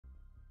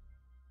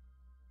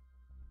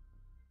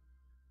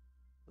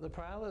The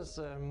Prowler's,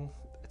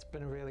 it's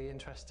been a really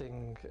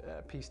interesting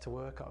piece to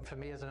work on. For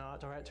me as an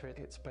art director,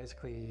 it's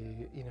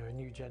basically, a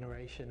new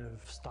generation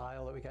of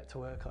style that we get to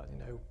work on.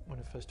 When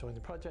I first joined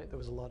the project, there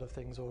was a lot of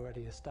things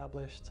already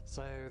established.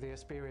 So the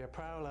Asperia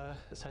Prowler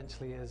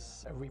essentially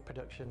is a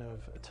reproduction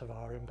of a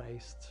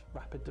Tavaran-based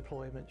rapid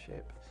deployment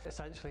ship.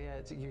 Essentially,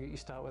 you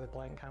start with a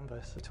blank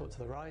canvas. You talk to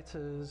the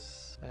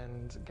writers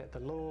and get the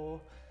lore.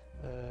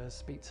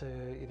 Speak to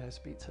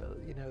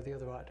the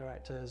other art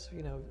directors.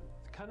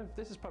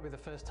 This is probably the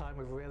first time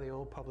we've really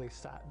all probably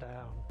sat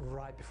down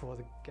right before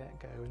the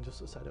get-go and just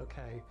sort of said,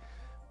 okay,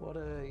 what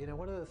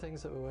are the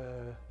things that we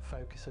were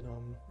focusing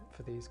on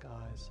for these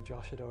guys?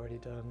 Josh had already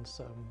done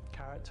some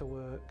character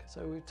work,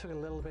 so we took a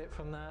little bit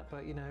from that,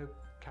 but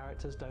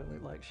characters don't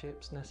look like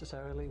ships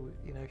necessarily.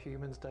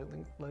 Humans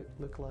don't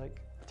look like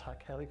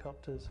attack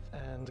helicopters.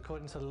 And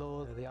according to the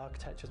lore, the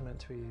architecture is meant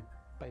to be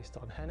based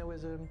on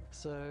Henoism.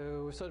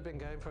 So we've sort of been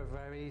going for a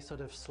very sort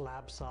of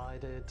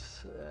slab-sided,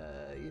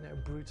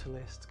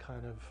 brutalist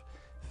kind of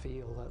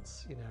feel.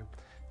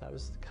 That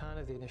was kind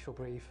of the initial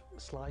brief.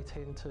 Slight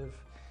hint of,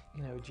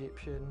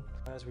 Egyptian.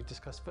 As we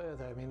discussed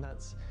further,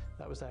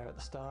 that was there at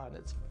the start, and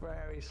it's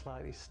very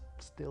slightly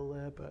still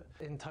there. But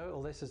in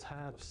total, this has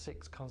had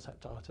 6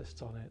 concept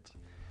artists on it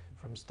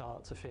from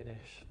start to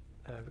finish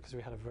because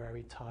we had a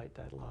very tight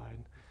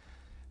deadline.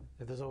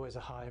 There's always a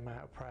high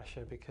amount of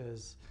pressure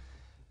because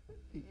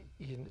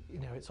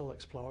it's all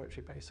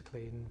exploratory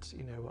basically, and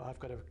I've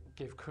got to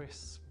give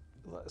Chris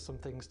some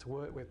things to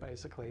work with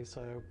basically.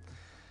 So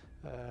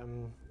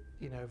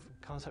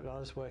concept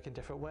artists work in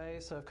different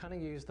ways, so I've kind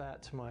of used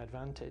that to my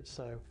advantage.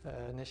 So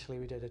initially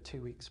we did a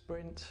 2-week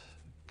sprint,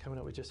 coming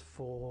up with just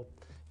 4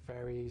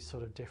 very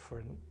sort of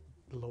different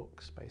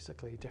looks,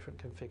 basically different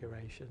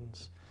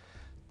configurations,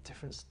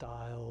 different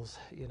styles,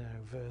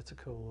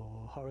 vertical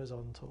or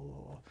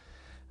horizontal,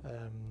 or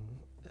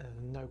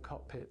no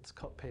cockpits,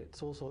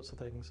 all sorts of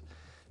things,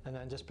 and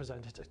then just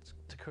present it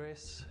to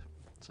Chris.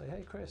 Say,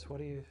 hey Chris, what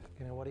do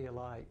you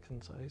like?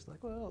 And so he's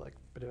like, well, like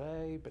a bit of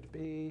A, bit of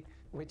B,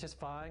 which is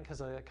fine because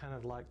I kind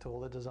of liked all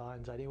the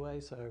designs anyway.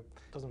 So it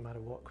doesn't matter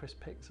what Chris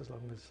picks as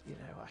long as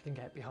I can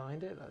get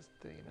behind it.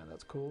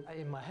 That's cool.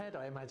 In my head,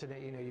 I imagine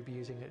it. You'd be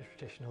using it in a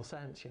traditional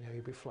sense.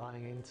 You'd be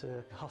flying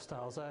into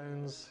hostile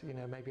zones.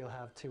 Maybe you'll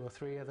have 2 or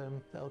 3 of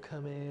them. They'll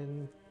come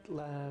in,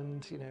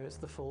 land. It's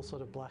the full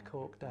sort of Black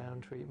Hawk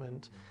Down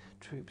treatment.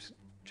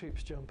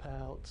 Troops jump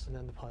out, and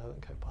then the pilot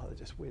and co-pilot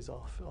just whiz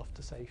off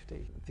to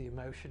safety. The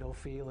emotional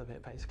feel of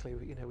it, basically,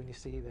 when you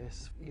see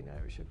this, it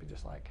should be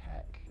just like,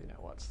 heck,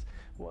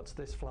 what's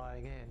this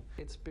flying in?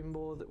 It's been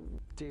more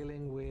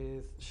dealing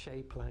with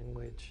shape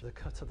language, the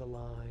cut of the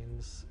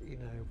lines,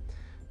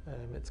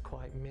 it's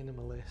quite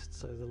minimalist,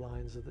 so the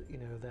lines are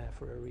there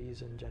for a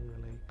reason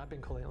generally. I've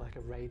been calling it like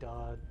a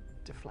radar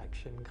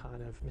deflection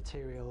kind of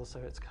material, so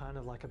it's kind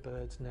of like a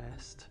bird's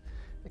nest.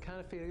 It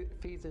kind of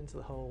feeds into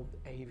the whole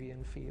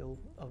avian feel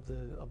of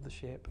the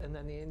ship. And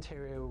then the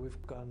interior,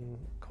 we've gone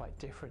quite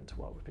different to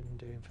what we've been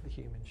doing for the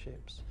human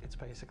ships. It's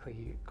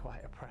basically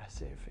quite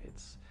oppressive.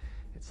 It's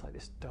like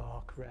this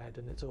dark red,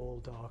 and it's all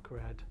dark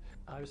red.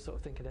 I was sort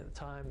of thinking at the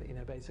time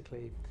that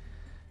basically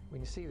when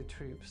you see the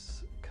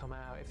troops come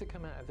out, if they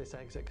come out of this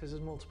exit, because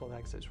there's multiple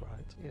exits, right?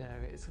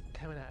 It's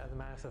coming out of the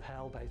mouth of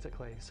hell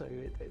basically. So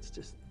it's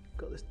just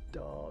got this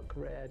dark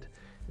red,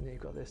 and then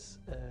you've got this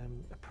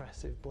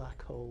oppressive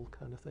black hole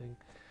kind of thing.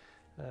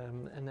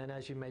 And then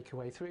as you make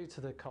your way through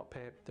to the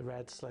cockpit, the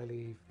red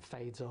slowly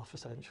fades off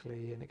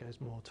essentially, and it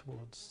goes more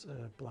towards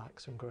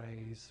blacks and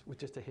greys with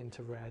just a hint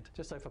of red.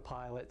 Just so for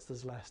pilots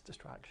there's less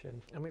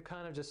distraction. And we've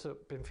kind of just sort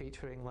of been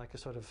featuring like a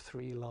sort of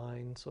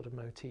 3-line sort of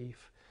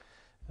motif,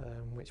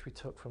 which we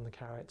took from the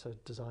character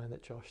design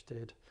that Josh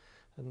did,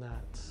 and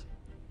that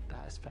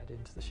is fed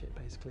into the ship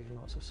basically in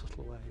lots of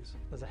subtle ways.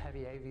 There's a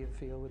heavy avian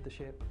feel with the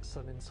ship,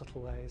 some in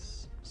subtle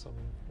ways, some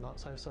not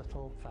so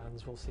subtle.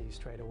 Fans will see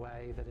straight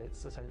away that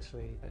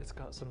it's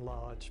got some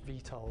large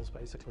VTOLs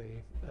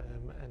basically,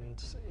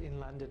 and in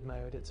landed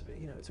mode it's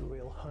a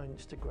real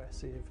hunched,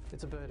 aggressive.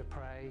 It's a bird of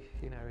prey,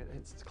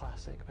 it's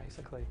classic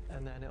basically.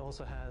 And then it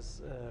also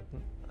has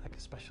like a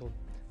special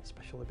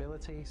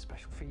ability,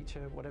 special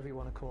feature, whatever you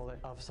want to call it,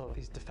 of sort of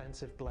these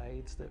defensive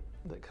blades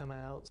that come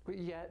out, but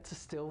yet to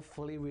still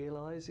fully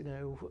realise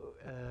the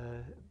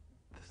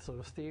sort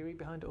of theory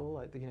behind it all,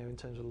 like in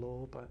terms of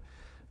lore, but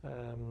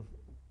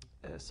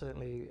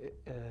certainly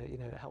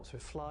it helps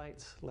with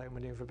flight, low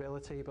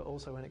manoeuvrability, but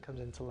also when it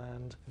comes into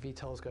land,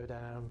 VTOLs go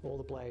down, all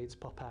the blades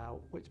pop out,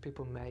 which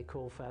people may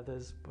call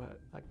feathers, but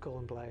I call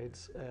them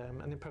blades,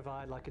 and they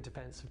provide like a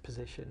defensive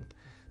position.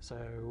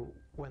 So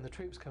when the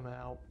troops come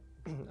out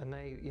and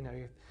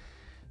they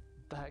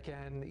that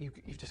again,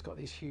 you've just got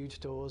these huge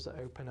doors that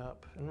open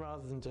up, and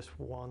rather than just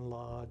one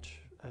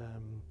large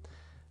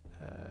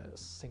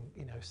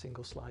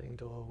single sliding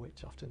door,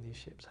 which often these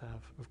ships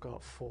have, we've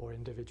got 4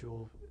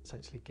 individual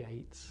essentially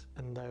gates,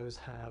 and those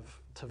have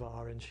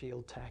Tavaran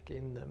shield tech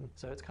in them.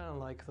 So it's kind of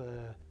like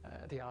the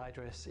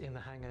Idris in the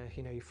hangar.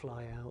 You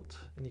fly out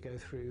and you go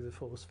through the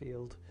force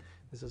field.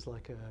 This is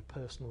like a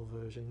personal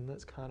version.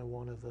 That's kind of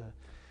one of the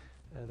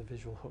the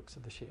visual hooks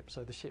of the ship.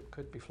 So the ship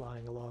could be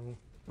flying along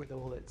with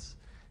all its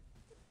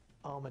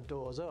armoured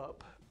doors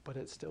up, but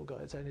it's still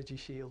got its energy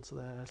shields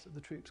there, so the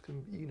troops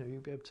can,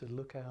 you'll be able to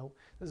look out.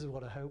 This is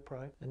what I hope,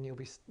 right? And you'll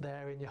be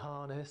there in your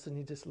harness and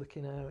you're just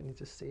looking out and you're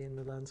just seeing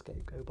the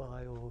landscape go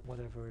by or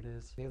whatever it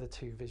is. The other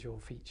two visual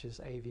features,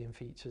 avian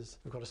features,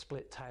 we've got a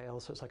split tail,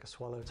 so it's like a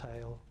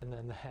swallowtail, and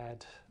then the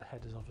head. The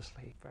head is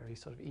obviously very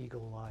sort of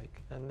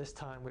eagle-like. And this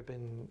time we've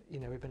been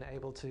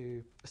able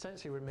to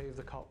essentially remove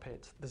the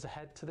cockpit. There's a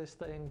head to this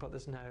thing, but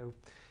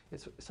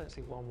it's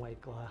essentially one-way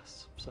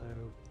glass, so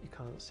you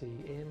can't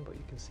see in, but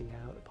you can see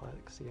out, the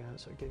pilot can see out,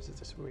 so it gives us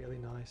this really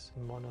nice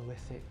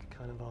monolithic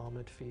kind of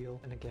armoured feel,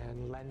 and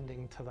again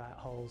lending to that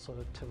whole sort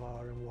of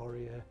Tavaran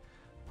warrior,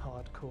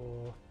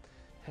 hardcore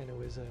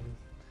heroism,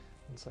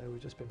 and so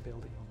we've just been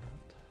building on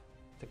that.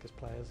 I think as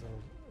players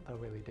they'll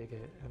really dig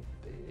it,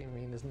 and I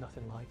mean there's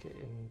nothing like it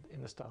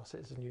in the Star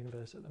Citizen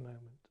universe at the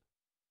moment.